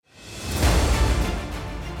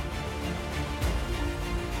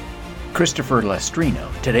Christopher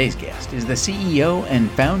Lestrino, today's guest, is the CEO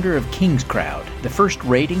and founder of Kingscrowd, the first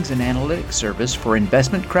ratings and analytics service for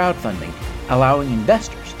investment crowdfunding, allowing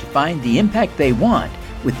investors to find the impact they want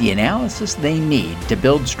with the analysis they need to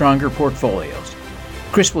build stronger portfolios.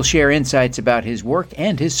 Chris will share insights about his work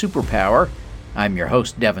and his superpower. I'm your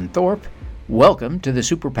host, Devin Thorpe. Welcome to the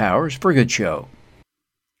Superpowers for Good show.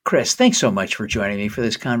 Chris, thanks so much for joining me for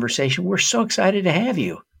this conversation. We're so excited to have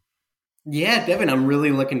you. Yeah, Devin, I'm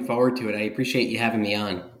really looking forward to it. I appreciate you having me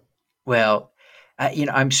on. Well,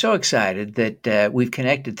 I'm so excited that we've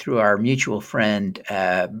connected through our mutual friend,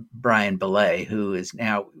 Brian Belay, who is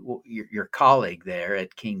now your colleague there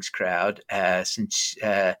at Kingscrowd, since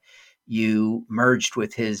you merged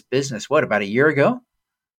with his business, about a year ago?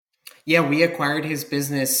 Yeah, we acquired his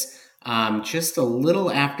business just a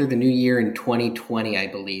little after the new year in 2020, I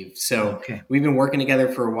believe. So We've been working together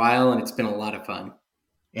for a while, and it's been a lot of fun.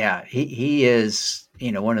 Yeah, he is,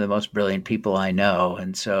 one of the most brilliant people I know.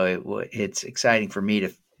 And so it's exciting for me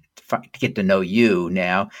to get to know you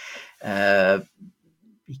now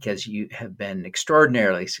because you have been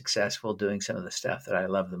extraordinarily successful doing some of the stuff that I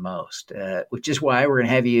love the most, which is why we're going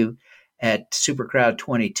to have you at Supercrowd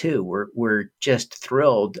 22. We're just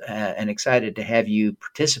thrilled and excited to have you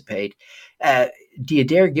participate. Do you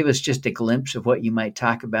dare give us just a glimpse of what you might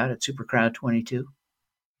talk about at Supercrowd 22?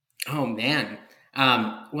 Oh, man.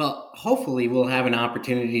 Well, hopefully we'll have an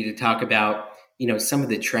opportunity to talk about, some of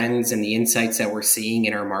the trends and the insights that we're seeing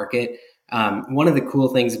in our market. One of the cool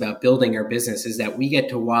things about building our business is that we get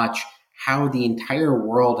to watch how the entire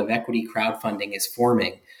world of equity crowdfunding is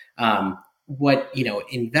forming. What,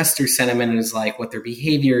 investor sentiment is like, what their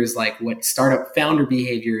behavior is like, what startup founder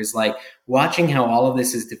behavior is like, watching how all of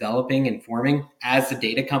this is developing and forming as the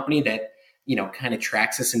data company that, kind of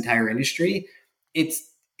tracks this entire industry.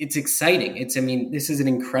 It's exciting. This is an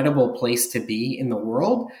incredible place to be in the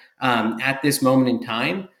world at this moment in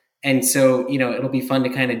time. And so, it'll be fun to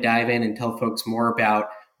kind of dive in and tell folks more about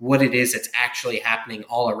what it is that's actually happening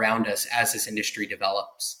all around us as this industry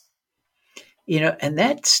develops. And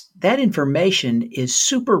that information is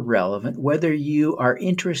super relevant, whether you are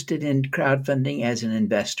interested in crowdfunding as an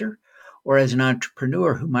investor or as an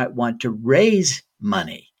entrepreneur who might want to raise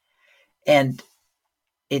money. And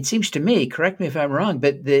it seems to me, correct me if I'm wrong,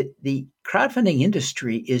 but the crowdfunding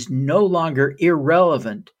industry is no longer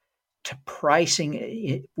irrelevant to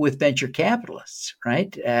pricing with venture capitalists,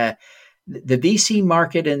 right? The VC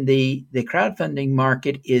market and the crowdfunding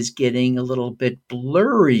market is getting a little bit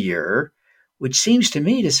blurrier, which seems to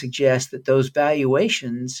me to suggest that those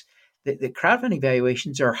valuations, the crowdfunding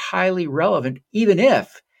valuations, are highly relevant, even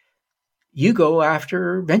if you go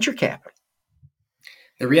after venture capital.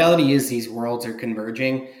 The reality is these worlds are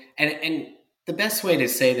converging. And the best way to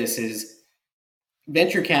say this is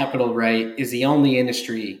venture capital, right, is the only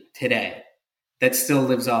industry today that still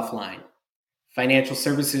lives offline. Financial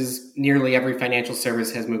services, nearly every financial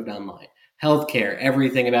service has moved online. Healthcare,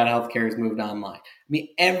 everything about healthcare has moved online.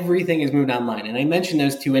 Everything has moved online. And I mention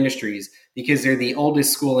those two industries because they're the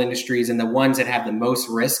oldest school industries and the ones that have the most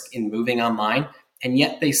risk in moving online. And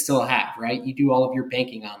yet they still have, right? You do all of your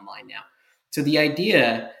banking online now. So the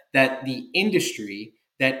idea that the industry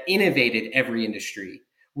that innovated every industry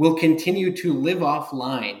will continue to live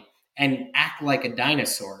offline and act like a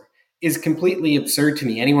dinosaur is completely absurd to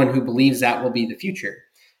me. Anyone who believes that will be the future.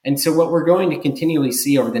 And so what we're going to continually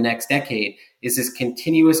see over the next decade is this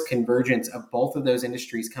continuous convergence of both of those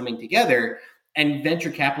industries coming together and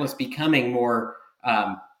venture capitalists becoming more,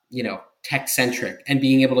 tech-centric and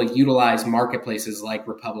being able to utilize marketplaces like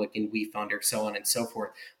Republic and WeFunder, so on and so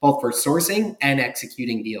forth, both for sourcing and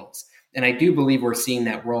executing deals. And I do believe we're seeing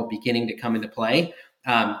that world beginning to come into play.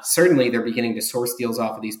 Certainly, they're beginning to source deals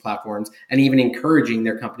off of these platforms and even encouraging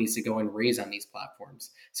their companies to go and raise on these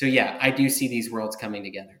platforms. So yeah, I do see these worlds coming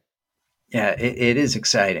together. Yeah, it is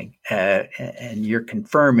exciting. And you're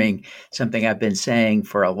confirming something I've been saying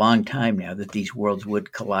for a long time now, that these worlds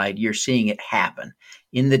would collide. You're seeing it happen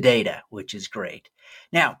in the data, which is great.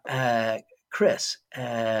 Now, Chris,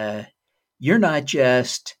 you're not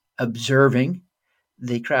just observing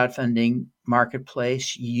the crowdfunding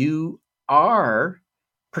marketplace. You are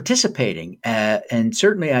participating. And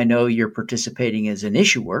certainly I know you're participating as an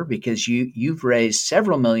issuer because you've raised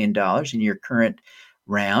several $1 million in your current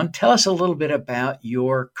round. Tell us a little bit about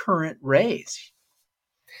your current raise.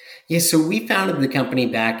 Yeah, so we founded the company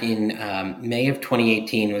back in May of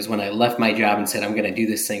 2018 was when I left my job and said, I'm going to do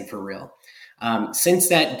this thing for real. Since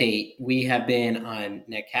that date, we have been on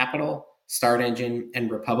NetCapital, Start Engine, and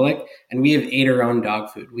Republic, and we have ate our own dog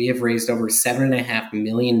food. We have raised over $7.5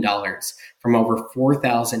 million from over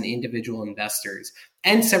 4,000 individual investors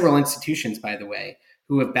and several institutions, by the way,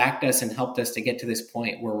 who have backed us and helped us to get to this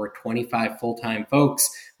point where we're 25 full-time folks.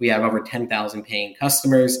 We have over 10,000 paying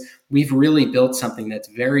customers. We've really built something that's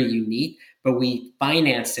very unique, but we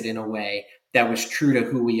financed it in a way that was true to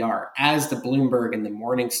who we are. As the Bloomberg and the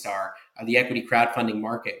Morningstar of the equity crowdfunding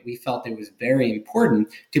market, we felt it was very important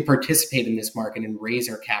to participate in this market and raise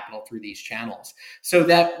our capital through these channels. So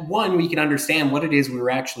that, one, we can understand what it is we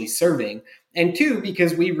were actually serving, and two,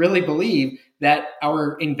 because we really believe that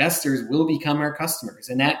our investors will become our customers.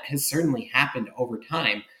 And that has certainly happened over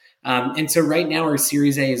time. And so right now our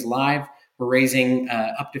Series A is live. We're raising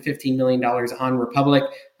up to $15 million on Republic.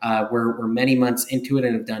 We're many months into it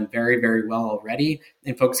and have done very, very well already.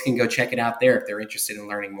 And folks can go check it out there if they're interested in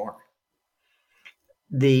learning more.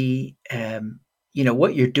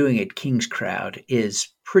 What you're doing at Kingscrowd is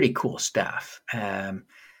pretty cool stuff.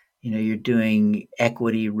 You're doing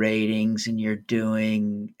equity ratings and you're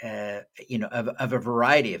doing, of a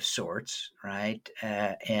variety of sorts, right?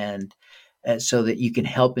 So that you can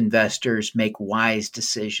help investors make wise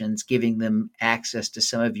decisions, giving them access to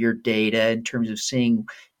some of your data in terms of seeing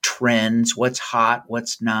trends, what's hot,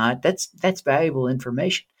 what's not. That's valuable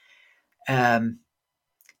information. One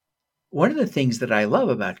of the things that I love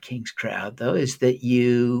about Kingscrowd, though, is that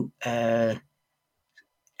you have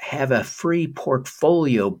a free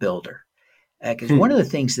portfolio builder. Because one of the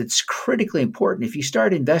things that's critically important, if you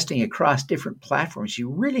start investing across different platforms, you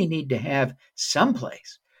really need to have some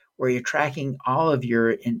place where you're tracking all of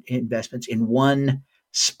your investments in one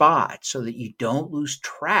spot so that you don't lose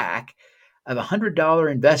track of a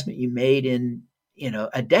 $100 investment you made in,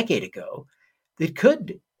 a decade ago that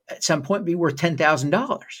could at some point be worth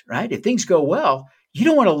 $10,000, right? If things go well, you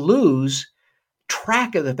don't want to lose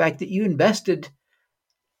track of the fact that you invested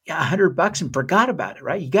 $100 and forgot about it,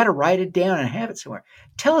 right? You got to write it down and have it somewhere.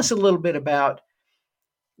 Tell us a little bit about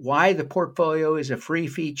why the portfolio is a free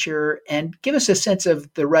feature and give us a sense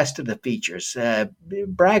of the rest of the features.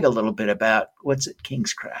 Brag a little bit about what's at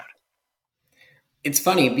Kingscrowd. It's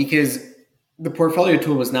funny because the portfolio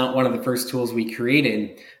tool was not one of the first tools we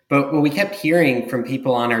created, but what we kept hearing from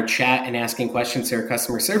people on our chat and asking questions to our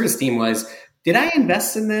customer service team was, did I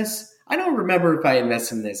invest in this? I don't remember if I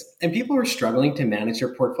invested in this. And people were struggling to manage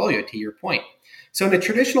their portfolio, to your point. So in the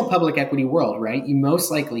traditional public equity world, right, you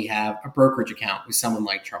most likely have a brokerage account with someone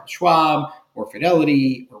like Charles Schwab or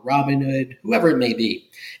Fidelity or Robinhood, whoever it may be.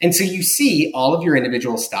 And so you see all of your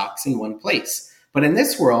individual stocks in one place. But in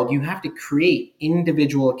this world, you have to create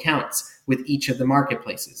individual accounts with each of the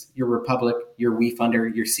marketplaces, your Republic, your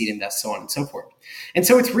WeFunder, your Seed Invest, so on and so forth. And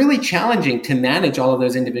so it's really challenging to manage all of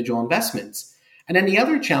those individual investments. And then the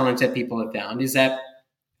other challenge that people have found is that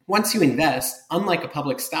once you invest, unlike a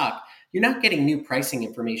public stock, you're not getting new pricing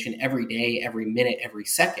information every day, every minute, every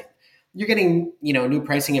second. You're getting, new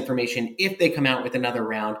pricing information if they come out with another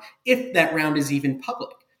round, if that round is even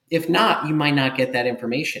public. If not, you might not get that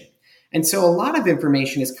information. And so a lot of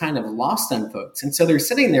information is kind of lost on folks. And so they're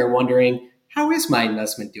sitting there wondering, how is my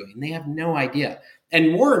investment doing? They have no idea.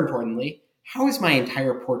 And more importantly, how is my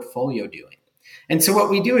entire portfolio doing? And so what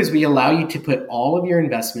we do is we allow you to put all of your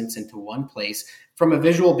investments into one place from a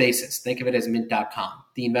visual basis. Think of it as mint.com.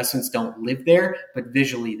 The investments don't live there, but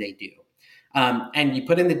visually they do. And you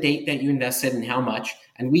put in the date that you invested and how much,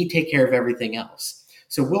 and we take care of everything else.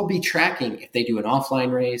 So we'll be tracking if they do an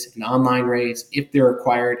offline raise, an online raise, if they're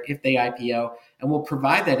acquired, if they IPO, and we'll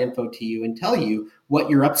provide that info to you and tell you what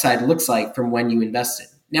your upside looks like from when you invested.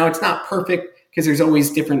 Now, it's not perfect because there's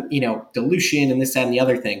always different, dilution and this, that, and the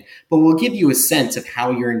other thing, but we'll give you a sense of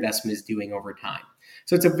how your investment is doing over time.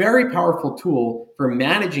 So it's a very powerful tool for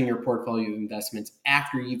managing your portfolio of investments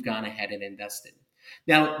after you've gone ahead and invested.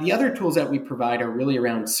 Now, the other tools that we provide are really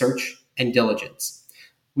around search and diligence.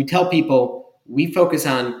 We tell people we focus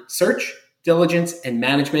on search, diligence, and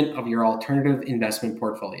management of your alternative investment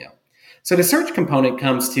portfolio. So the search component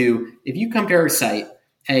comes to, if you come to our site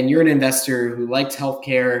and you're an investor who likes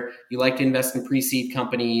healthcare, you like to invest in pre-seed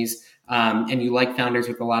companies, and you like founders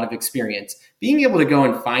with a lot of experience, being able to go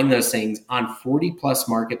and find those things on 40 plus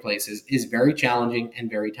marketplaces is very challenging and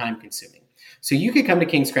very time consuming. So you could come to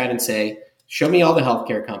Kingscrowd and say, show me all the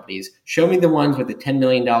healthcare companies, show me the ones with a $10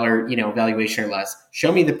 million, valuation or less,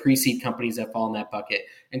 show me the pre-seed companies that fall in that bucket,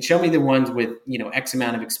 and show me the ones with, X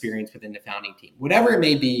amount of experience within the founding team. Whatever it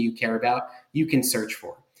may be you care about, you can search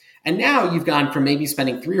for. And now you've gone from maybe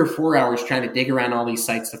spending 3 or 4 hours trying to dig around all these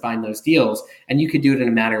sites to find those deals, and you could do it in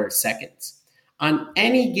a matter of seconds. On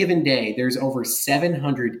any given day, there's over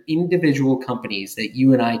 700 individual companies that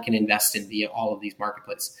you and I can invest in via all of these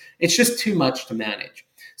marketplaces. It's just too much to manage.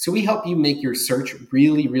 So we help you make your search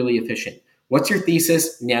really, really efficient. What's your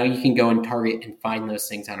thesis? Now you can go and target and find those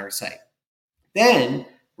things on our site. Then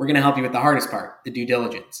We're going to help you with the hardest part, the due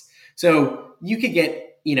diligence. So you could get,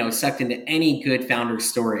 sucked into any good founder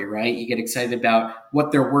story, right? You get excited about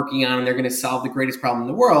what they're working on and they're going to solve the greatest problem in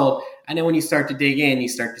the world. And then when you start to dig in, you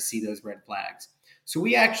start to see those red flags. So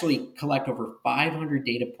we actually collect over 500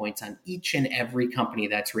 data points on each and every company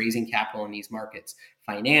that's raising capital in these markets.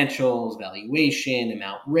 Financials, valuation,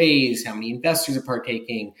 amount raised, how many investors are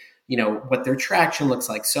partaking, what their traction looks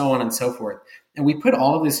like, so on and so forth. And we put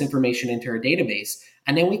all of this information into our database,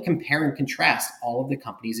 and then we compare and contrast all of the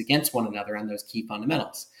companies against one another on those key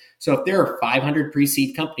fundamentals. So if there are 500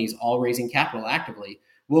 pre-seed companies all raising capital actively,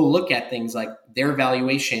 we'll look at things like their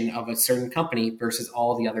valuation of a certain company versus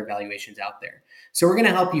all the other valuations out there. So we're going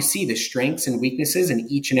to help you see the strengths and weaknesses in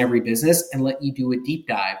each and every business and let you do a deep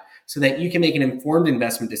dive so that you can make an informed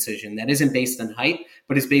investment decision that isn't based on hype,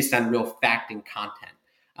 but is based on real fact and content.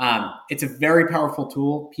 It's a very powerful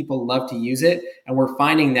tool. People love to use it. And we're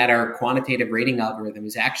finding that our quantitative rating algorithm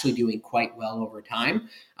is actually doing quite well over time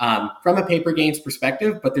from a paper gains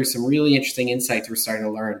perspective. But there's some really interesting insights we're starting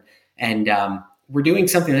to learn. And we're doing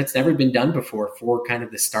something that's never been done before for kind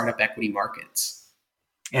of the startup equity markets.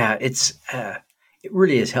 Yeah, it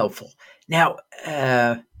really is helpful. Now,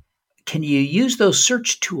 can you use those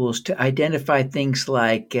search tools to identify things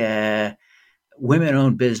like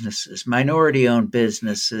women-owned businesses, minority-owned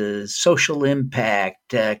businesses, social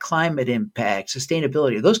impact, climate impact,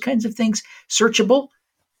 sustainability, those kinds of things searchable?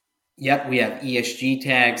 Yep, we have ESG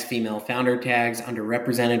tags, female founder tags,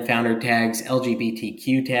 underrepresented founder tags,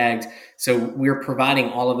 LGBTQ tags. So we're providing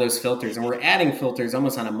all of those filters, and we're adding filters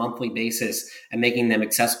almost on a monthly basis and making them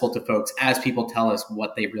accessible to folks as people tell us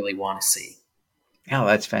what they really want to see. Oh,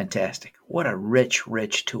 that's fantastic. What a rich,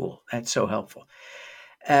 rich tool. That's so helpful.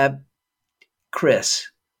 Chris,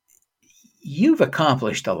 you've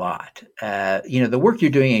accomplished a lot. The work you're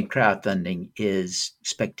doing in crowdfunding is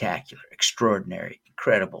spectacular, extraordinary,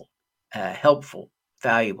 incredible, helpful,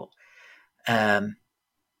 valuable.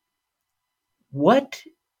 What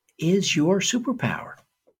is your superpower?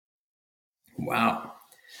 Wow.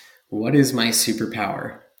 What is my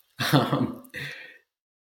superpower?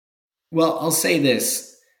 Well, I'll say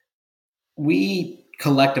this. We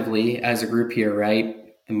collectively, as a group here, right,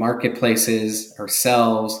 the marketplaces,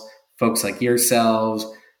 ourselves, folks like yourselves,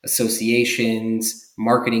 associations,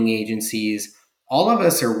 marketing agencies, all of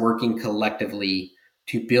us are working collectively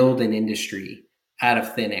to build an industry out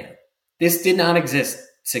of thin air. This did not exist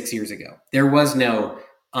 6 years ago. There was no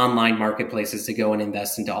online marketplaces to go and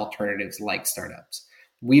invest into alternatives like startups.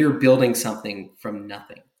 We are building something from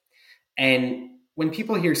nothing. And when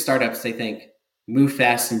people hear startups, they think move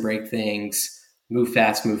fast and break things, move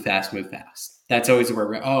fast, move fast, move fast. That's always the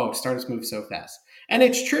word, startups move so fast. And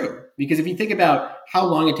it's true, because if you think about how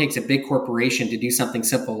long it takes a big corporation to do something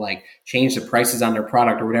simple like change the prices on their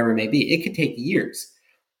product or whatever it may be, it could take years.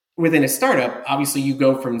 Within a startup, obviously you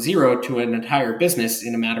go from zero to an entire business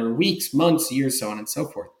in a matter of weeks, months, years, so on and so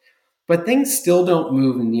forth. But things still don't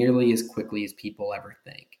move nearly as quickly as people ever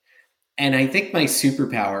think. And I think my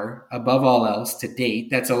superpower, above all else to date,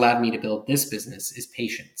 that's allowed me to build this business is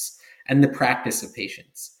patience and the practice of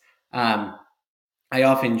patience. I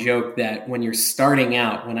often joke that when you're starting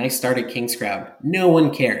out, when I started Kingscrowd, no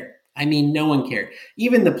one cared. I mean, no one cared.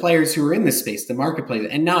 Even the players who were in the space, the marketplace,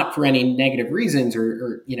 and not for any negative reasons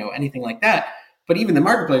or anything like that. But even the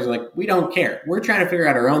marketplace are like, we don't care. We're trying to figure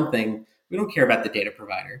out our own thing. We don't care about the data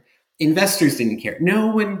provider. Investors didn't care. No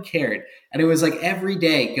one cared. And it was like every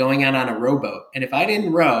day going out on a rowboat. And if I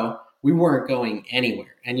didn't row, we weren't going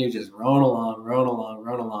anywhere. And you're just rowing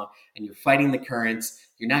along, and you're fighting the currents.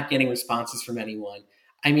 You're not getting responses from anyone.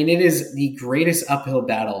 I mean, it is the greatest uphill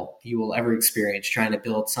battle you will ever experience trying to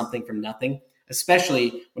build something from nothing,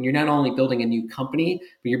 especially when you're not only building a new company,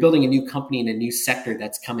 but you're building a new company in a new sector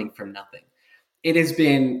that's coming from nothing. It has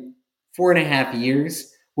been 4.5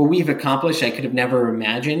 years. What we've accomplished, I could have never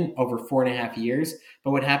imagined over 4.5 years.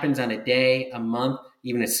 But what happens on a day, a month,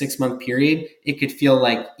 even a 6-month period, it could feel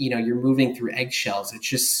like, you're moving through eggshells. It's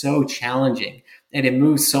just so challenging. And it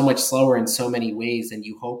moves so much slower in so many ways than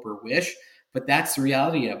you hope or wish. But that's the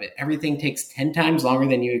reality of it. Everything takes 10 times longer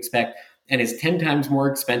than you expect and is 10 times more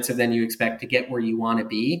expensive than you expect to get where you want to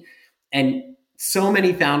be. And so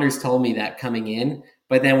many founders told me that coming in.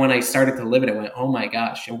 But then when I started to live it, I went, oh my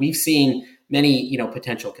gosh. And we've seen many,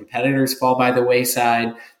 potential competitors fall by the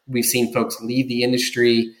wayside. We've seen folks leave the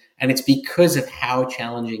industry. And it's because of how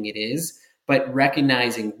challenging it is. But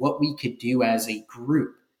recognizing what we could do as a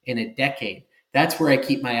group in a decade, that's where I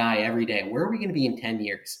keep my eye every day. Where are we going to be in 10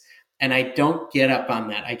 years? And I don't get up on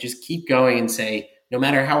that. I just keep going and say, no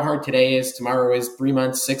matter how hard today is, tomorrow is, 3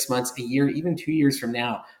 months, 6 months, a year, even 2 years from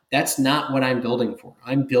now, that's not what I'm building for.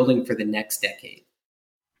 I'm building for the next decade.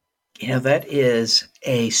 That is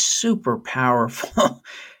a super powerful,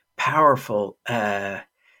 powerful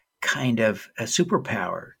kind of a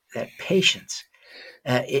superpower, that patience.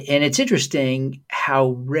 And it's interesting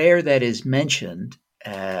how rare that is mentioned.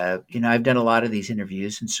 I've done a lot of these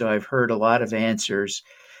interviews, and so I've heard a lot of answers,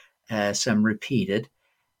 some repeated.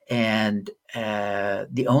 And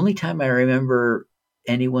the only time I remember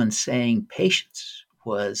anyone saying patience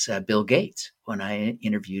was Bill Gates when I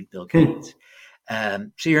interviewed Bill Gates.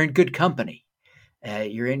 So you're in good company.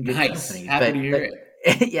 You're in good Nice. company, Happy to hear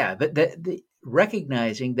it. yeah, but the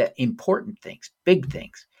recognizing that important things, big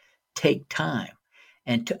things, take time,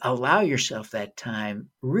 and to allow yourself that time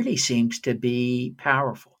really seems to be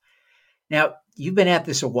powerful. Now, you've been at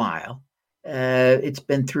this a while. It's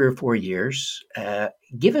been 3 or 4 years.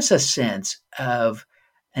 Give us a sense of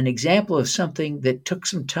an example of something that took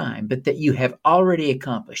some time, but that you have already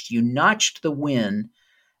accomplished. You notched the win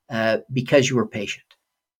because you were patient.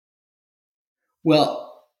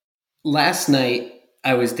 Well, last night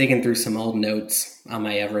I was digging through some old notes on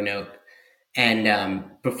my Evernote. And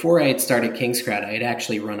before I had started Kingscrowd, I had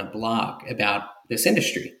actually run a blog about this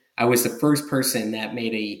industry. I was the first person that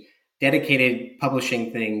made a dedicated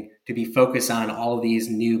publishing thing to be focused on all of these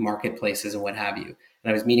new marketplaces and what have you. And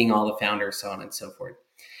I was meeting all the founders, so on and so forth.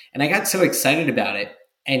 And I got so excited about it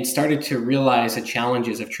and started to realize the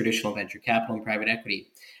challenges of traditional venture capital and private equity.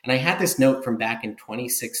 And I had this note from back in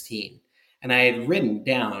 2016, and I had written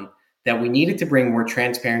down that we needed to bring more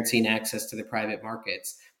transparency and access to the private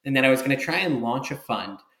markets, and that I was going to try and launch a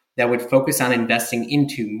fund that would focus on investing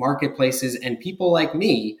into marketplaces and people like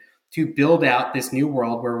me to build out this new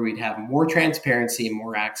world where we'd have more transparency and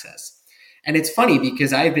more access. And it's funny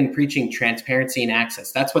because I've been preaching transparency and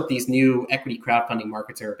access. That's what these new equity crowdfunding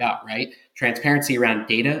markets are about, right? Transparency around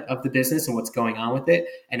data of the business and what's going on with it,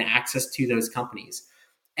 and access to those companies.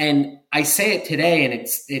 And I say it today, and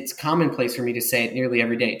it's commonplace for me to say it nearly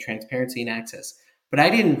every day, transparency and access. But I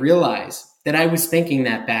didn't realize that I was thinking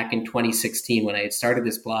that back in 2016 when I had started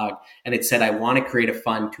this blog and it said, I want to create a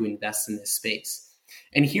fund to invest in this space.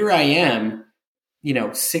 And here I am,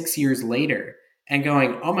 6 years later, and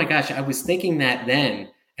going, oh my gosh, I was thinking that then,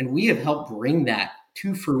 and we have helped bring that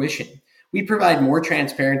to fruition. We provide more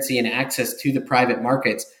transparency and access to the private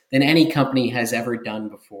markets than any company has ever done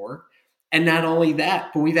before. And not only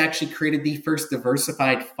that, but we've actually created the first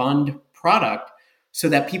diversified fund product so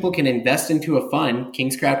that people can invest into a fund,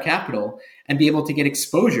 Kingscrowd Capital, and be able to get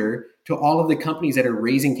exposure to all of the companies that are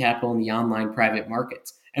raising capital in the online private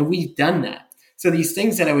markets. And we've done that. So these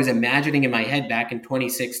things that I was imagining in my head back in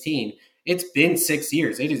 2016, it's been 6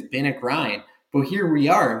 years. It has been a grind. But here we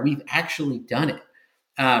are, and we've actually done it.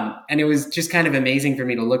 And it was just kind of amazing for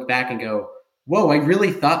me to look back and go, whoa, I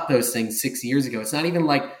really thought those things 6 years ago. It's not even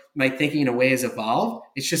like my thinking in a way has evolved.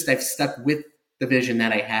 It's just I've stuck with the vision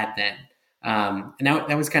that I had then. And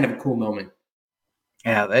that was kind of a cool moment.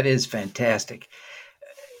 Yeah, that is fantastic.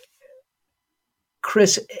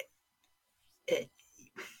 Chris,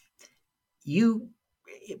 you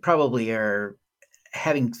probably are,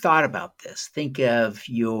 having thought about this, think of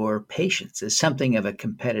your patience as something of a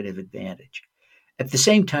competitive advantage. At the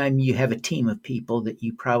same time, you have a team of people that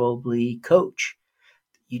you probably coach.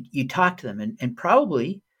 You talk to them, and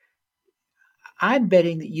probably, I'm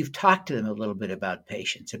betting that you've talked to them a little bit about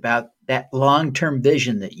patience, about that long-term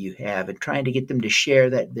vision that you have, and trying to get them to share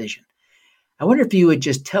that vision. I wonder if you would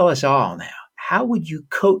just tell us all now, how would you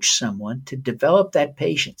coach someone to develop that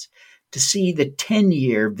patience, to see the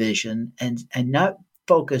 10-year vision and not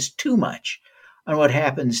focus too much on what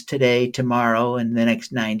happens today, tomorrow, and the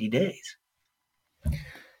next 90 days?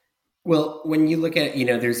 Well, when you look at,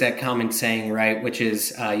 there's that common saying, right, which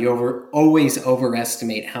is you always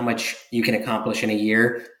overestimate how much you can accomplish in a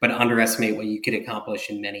year, but underestimate what you could accomplish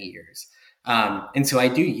in many years. And so I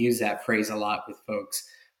do use that phrase a lot with folks.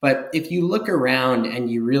 But if you look around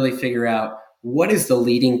and you really figure out what is the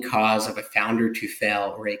leading cause of a founder to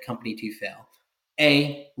fail or a company to fail,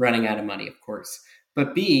 A, running out of money, of course,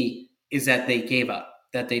 but B, is that they gave up,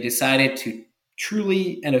 that they decided to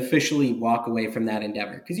truly and officially walk away from that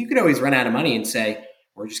endeavor. Because you could always run out of money and say,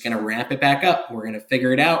 we're just going to ramp it back up. We're going to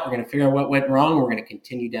figure it out. We're going to figure out what went wrong. We're going to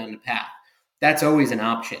continue down the path. That's always an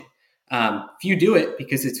option. Few do it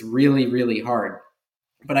because it's really, really hard.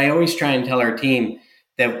 But I always try and tell our team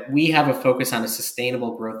that we have a focus on a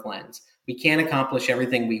sustainable growth lens. We can't accomplish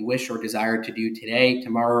everything we wish or desire to do today,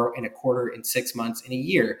 tomorrow, in a quarter, in 6 months, in a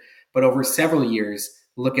year. But over several years,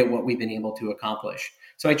 look at what we've been able to accomplish.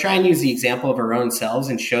 So I try and use the example of our own selves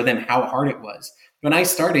and show them how hard it was. When I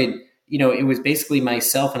started, it was basically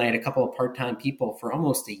myself, and I had a couple of part-time people for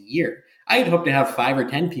almost a year. I had hoped to have 5 or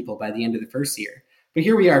 10 people by the end of the first year. But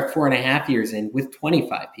here we are 4.5 years in with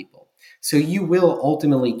 25 people. So you will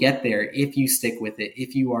ultimately get there if you stick with it,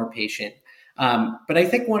 if you are patient. But I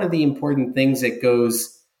think one of the important things that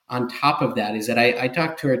goes on top of that is that I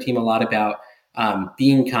talk to our team a lot about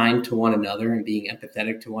being kind to one another and being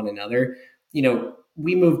empathetic to one another.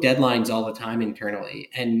 We move deadlines all the time internally,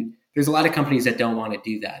 and there's a lot of companies that don't want to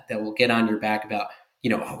do that will get on your back about,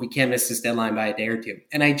 we can't miss this deadline by a day or two.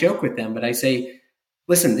 And I joke with them, but I say,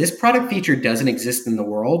 listen, this product feature doesn't exist in the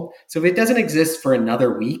world. So if it doesn't exist for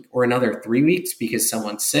another week or another 3 weeks because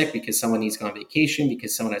someone's sick, because someone needs to go on vacation,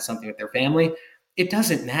 because someone has something with their family, it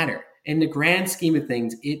doesn't matter. In the grand scheme of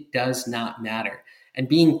things, it does not matter. And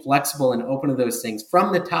being flexible and open to those things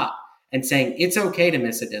from the top and saying it's okay to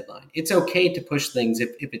miss a deadline. It's okay to push things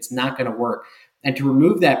if it's not going to work, and to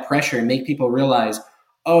remove that pressure and make people realize,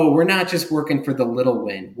 oh, we're not just working for the little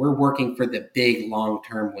win. We're working for the big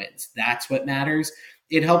long-term wins. That's what matters.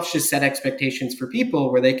 It helps just set expectations for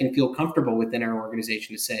people where they can feel comfortable within our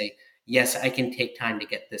organization to say, yes, I can take time to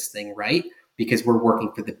get this thing right because we're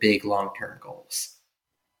working for the big long-term goals.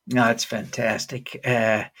 No, that's fantastic.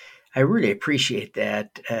 I really appreciate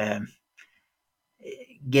that.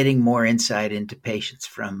 Getting more insight into patience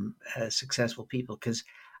from successful people, because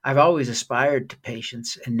I've always aspired to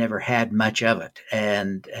patience and never had much of it.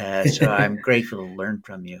 And so I'm grateful to learn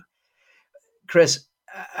from you. Chris,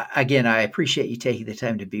 again, I appreciate you taking the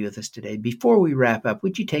time to be with us today. Before we wrap up,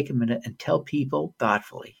 would you take a minute and tell people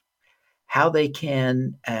thoughtfully how they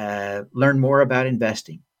can learn more about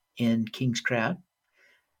investing in KingsCrowd,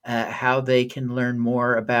 how they can learn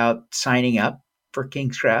more about signing up for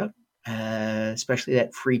KingsCrowd, especially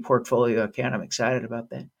that free portfolio account? I'm excited about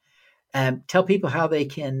that. Tell people how they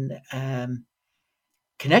can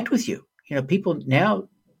connect with you. People now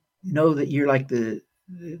know that you're like the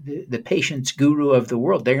patience guru of the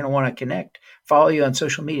world. They're going to want to connect, follow you on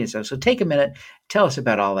social media and stuff. So take a minute, tell us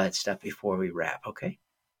about all that stuff before we wrap, okay?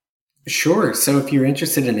 Sure. So if you're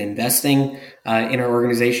interested in investing in our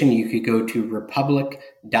organization, you could go to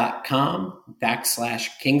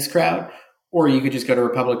republic.com/KingsCrowd, or you could just go to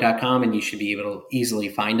republic.com and you should be able to easily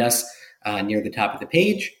find us near the top of the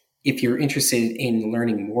page. If you're interested in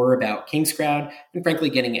learning more about KingsCrowd and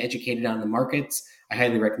frankly getting educated on the markets, I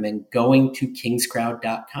highly recommend going to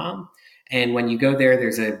kingscrowd.com. And when you go there,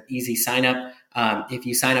 there's an easy sign up. If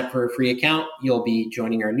you sign up for a free account, you'll be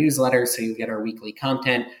joining our newsletter, so you'll get our weekly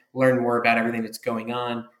content, learn more about everything that's going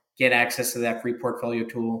on, get access to that free portfolio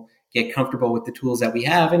tool, get comfortable with the tools that we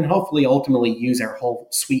have, and hopefully ultimately use our whole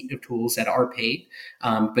suite of tools that are paid.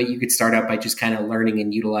 But you could start out by just kind of learning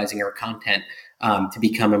and utilizing our content to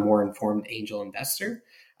become a more informed angel investor.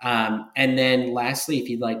 And then lastly, if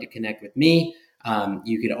you'd like to connect with me,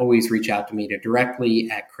 you could always reach out to me directly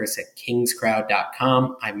at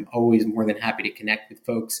chris@kingscrowd.com. I'm always more than happy to connect with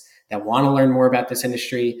folks that want to learn more about this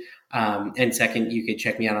industry. And second, you could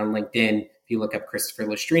check me out on LinkedIn. If you look up Christopher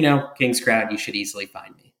Lustrino, KingsCrowd, you should easily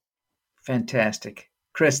find me. Fantastic.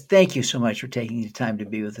 Chris, thank you so much for taking the time to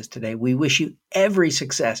be with us today. We wish you every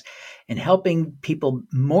success in helping people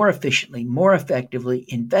more efficiently, more effectively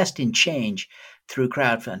invest in change through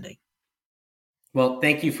crowdfunding. Well,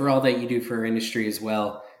 thank you for all that you do for our industry as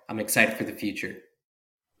well. I'm excited for the future.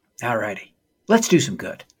 All righty. Let's do some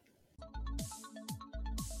good.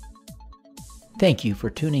 Thank you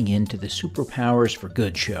for tuning in to the Superpowers for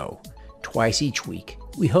Good show. Twice each week,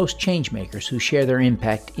 we host changemakers who share their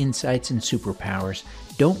impact, insights, and superpowers.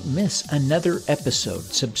 Don't miss another episode.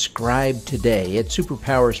 Subscribe today at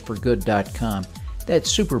superpowersforgood.com.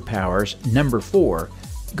 That's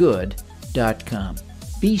superpowers4good.com.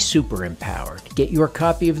 Be super empowered. Get your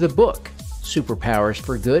copy of the book, Superpowers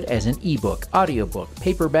for Good, as an ebook, audiobook,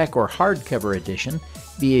 paperback, or hardcover edition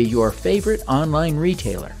via your favorite online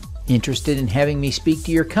retailer. Interested in having me speak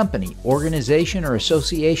to your company, organization, or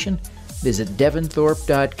association? Visit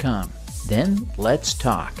devonthorpe.com. Then let's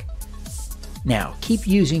talk. Now, keep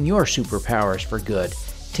using your superpowers for good.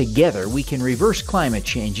 Together, we can reverse climate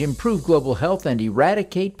change, improve global health, and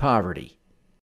eradicate poverty.